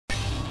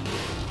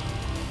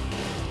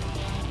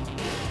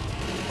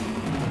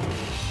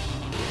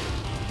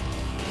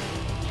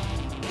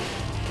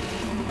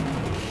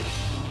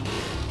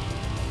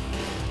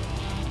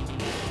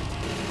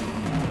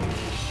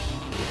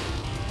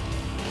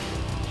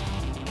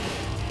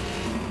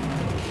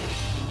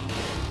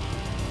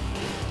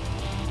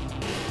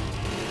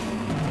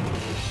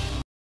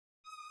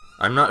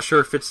I'm not sure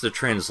if it's the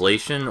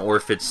translation or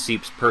if it's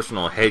Seep's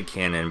personal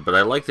headcanon, but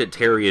I like that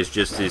Terry is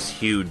just this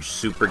huge,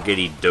 super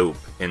giddy dope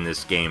in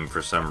this game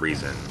for some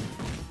reason.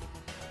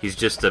 He's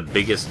just the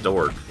biggest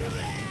dork.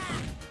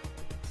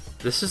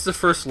 This is the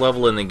first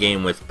level in the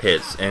game with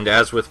pits, and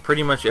as with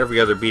pretty much every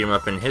other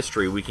beat-em-up in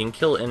history, we can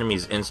kill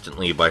enemies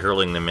instantly by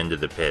hurling them into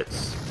the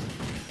pits.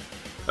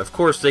 Of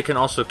course, they can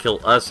also kill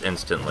us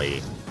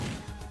instantly,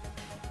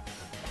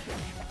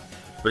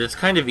 but it's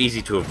kind of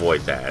easy to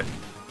avoid that.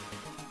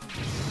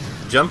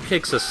 Jump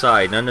kicks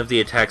aside, none of the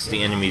attacks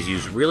the enemies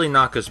use really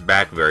knock us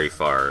back very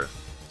far.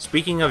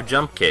 Speaking of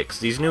jump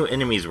kicks, these new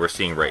enemies we're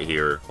seeing right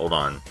here, hold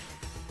on.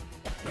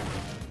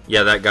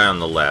 Yeah, that guy on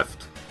the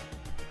left.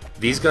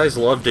 These guys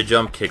love to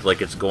jump kick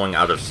like it's going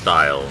out of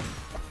style.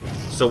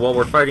 So while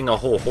we're fighting a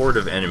whole horde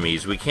of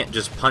enemies, we can't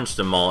just punch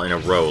them all in a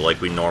row like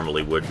we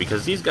normally would,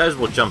 because these guys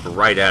will jump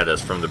right at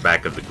us from the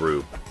back of the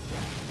group.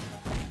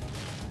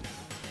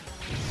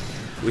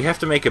 We have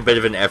to make a bit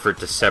of an effort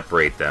to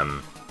separate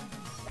them.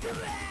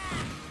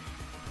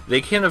 They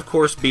can, of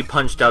course, be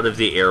punched out of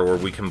the air where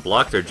we can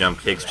block their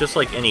jump kicks just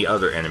like any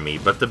other enemy,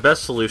 but the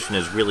best solution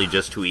is really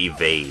just to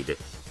evade.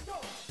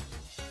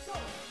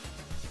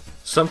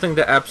 Something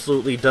that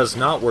absolutely does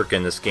not work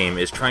in this game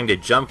is trying to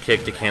jump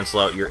kick to cancel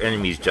out your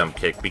enemy's jump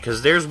kick,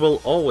 because theirs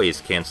will always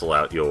cancel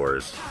out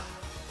yours.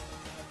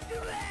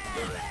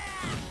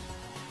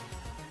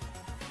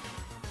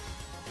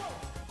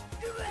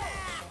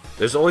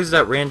 There's always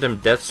that random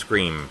death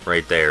scream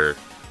right there,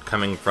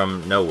 coming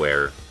from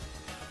nowhere.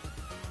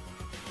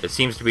 It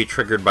seems to be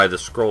triggered by the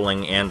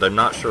scrolling, and I'm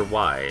not sure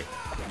why.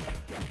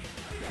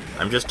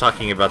 I'm just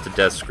talking about the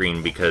death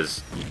screen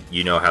because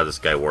you know how this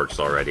guy works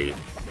already.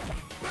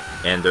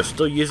 And they're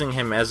still using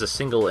him as a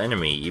single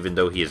enemy, even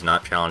though he is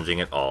not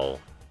challenging at all.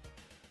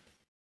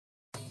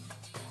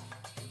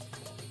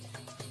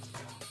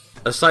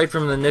 Aside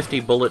from the nifty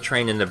bullet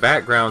train in the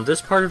background,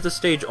 this part of the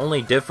stage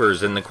only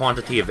differs in the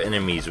quantity of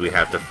enemies we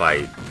have to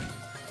fight.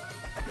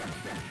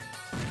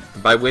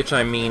 By which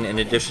I mean, in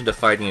addition to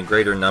fighting a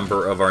greater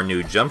number of our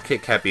new jump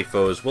kick happy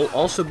foes, we'll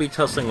also be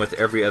tussling with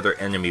every other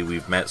enemy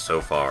we've met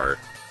so far.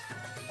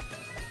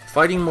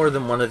 Fighting more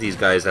than one of these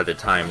guys at a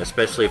time,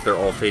 especially if they're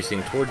all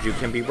facing towards you,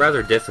 can be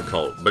rather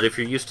difficult, but if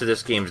you're used to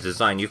this game's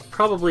design, you've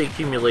probably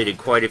accumulated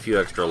quite a few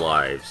extra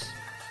lives.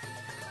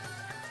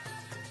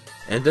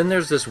 And then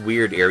there's this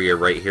weird area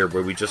right here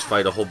where we just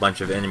fight a whole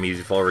bunch of enemies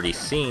we've already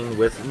seen,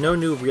 with no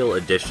new real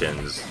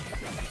additions.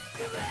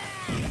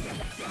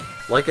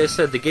 Like I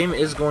said, the game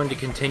is going to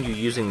continue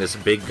using this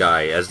big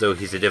guy as though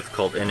he's a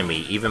difficult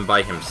enemy, even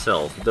by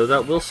himself, though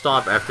that will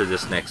stop after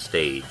this next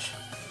stage.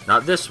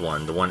 Not this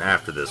one, the one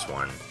after this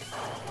one.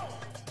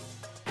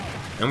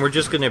 And we're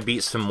just gonna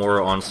beat some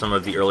more on some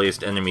of the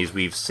earliest enemies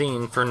we've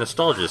seen for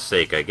nostalgia's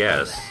sake, I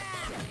guess.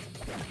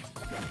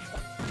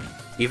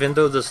 Even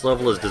though this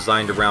level is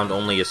designed around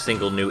only a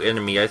single new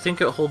enemy, I think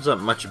it holds up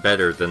much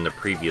better than the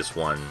previous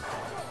one.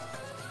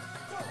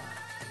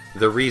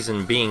 The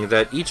reason being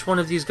that each one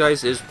of these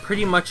guys is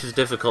pretty much as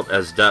difficult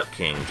as Duck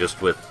King, just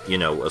with, you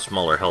know, a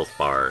smaller health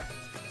bar.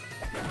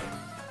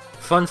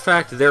 Fun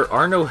fact, there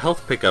are no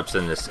health pickups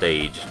in this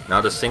stage,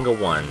 not a single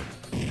one.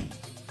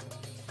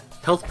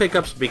 Health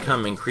pickups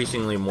become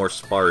increasingly more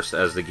sparse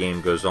as the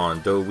game goes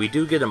on, though we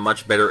do get a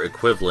much better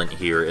equivalent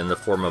here in the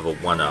form of a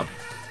 1-up.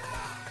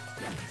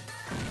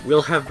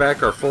 We'll have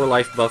back our 4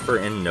 life buffer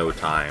in no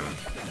time.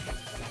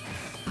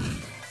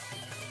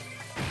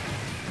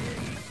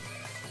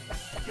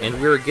 And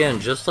we're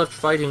again just left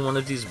fighting one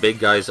of these big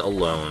guys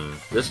alone,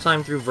 this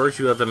time through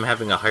virtue of him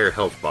having a higher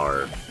health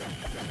bar.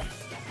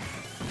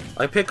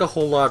 I pick a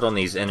whole lot on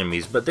these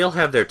enemies, but they'll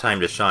have their time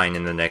to shine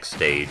in the next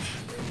stage.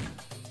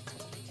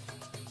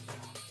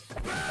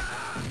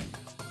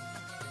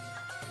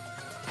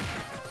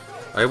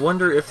 I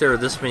wonder if there are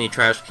this many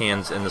trash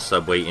cans in the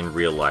subway in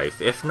real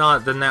life. If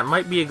not, then that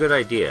might be a good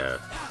idea.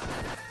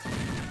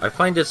 I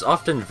find it's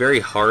often very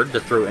hard to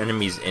throw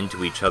enemies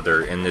into each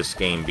other in this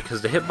game because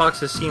the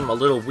hitboxes seem a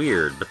little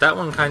weird, but that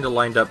one kinda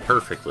lined up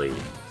perfectly.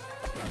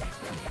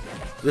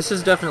 This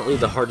is definitely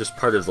the hardest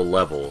part of the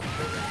level.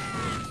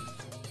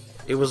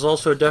 It was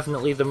also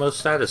definitely the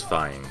most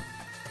satisfying.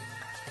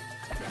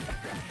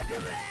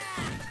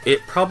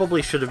 It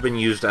probably should have been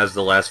used as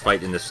the last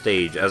fight in the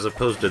stage, as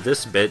opposed to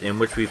this bit in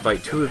which we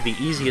fight 2 of the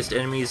easiest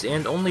enemies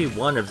and only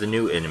 1 of the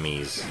new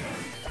enemies.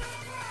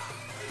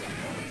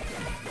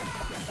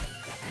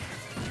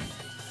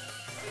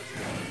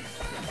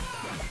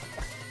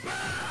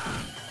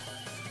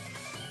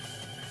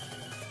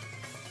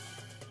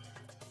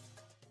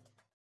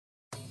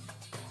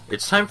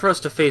 It's time for us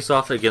to face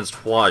off against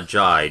Hwa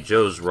Jai,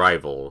 Joe's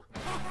rival.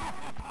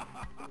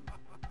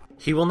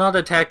 He will not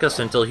attack us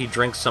until he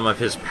drinks some of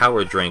his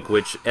power drink,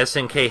 which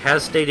SNK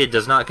has stated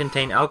does not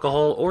contain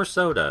alcohol or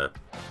soda.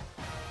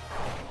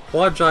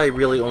 Hwa Jai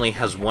really only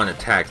has one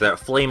attack, that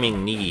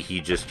flaming knee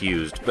he just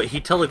used, but he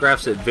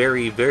telegraphs it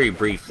very, very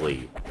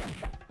briefly.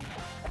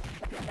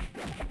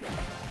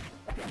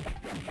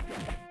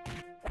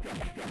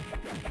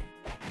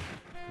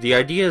 The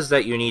idea is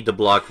that you need to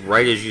block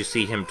right as you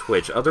see him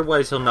twitch,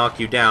 otherwise he'll knock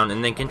you down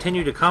and then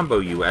continue to combo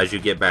you as you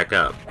get back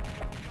up.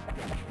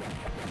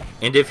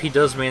 And if he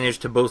does manage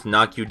to both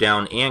knock you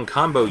down and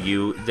combo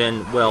you,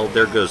 then, well,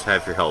 there goes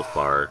half your health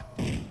bar.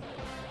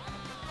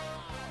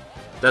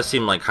 That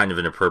seemed like kind of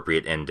an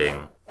appropriate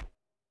ending.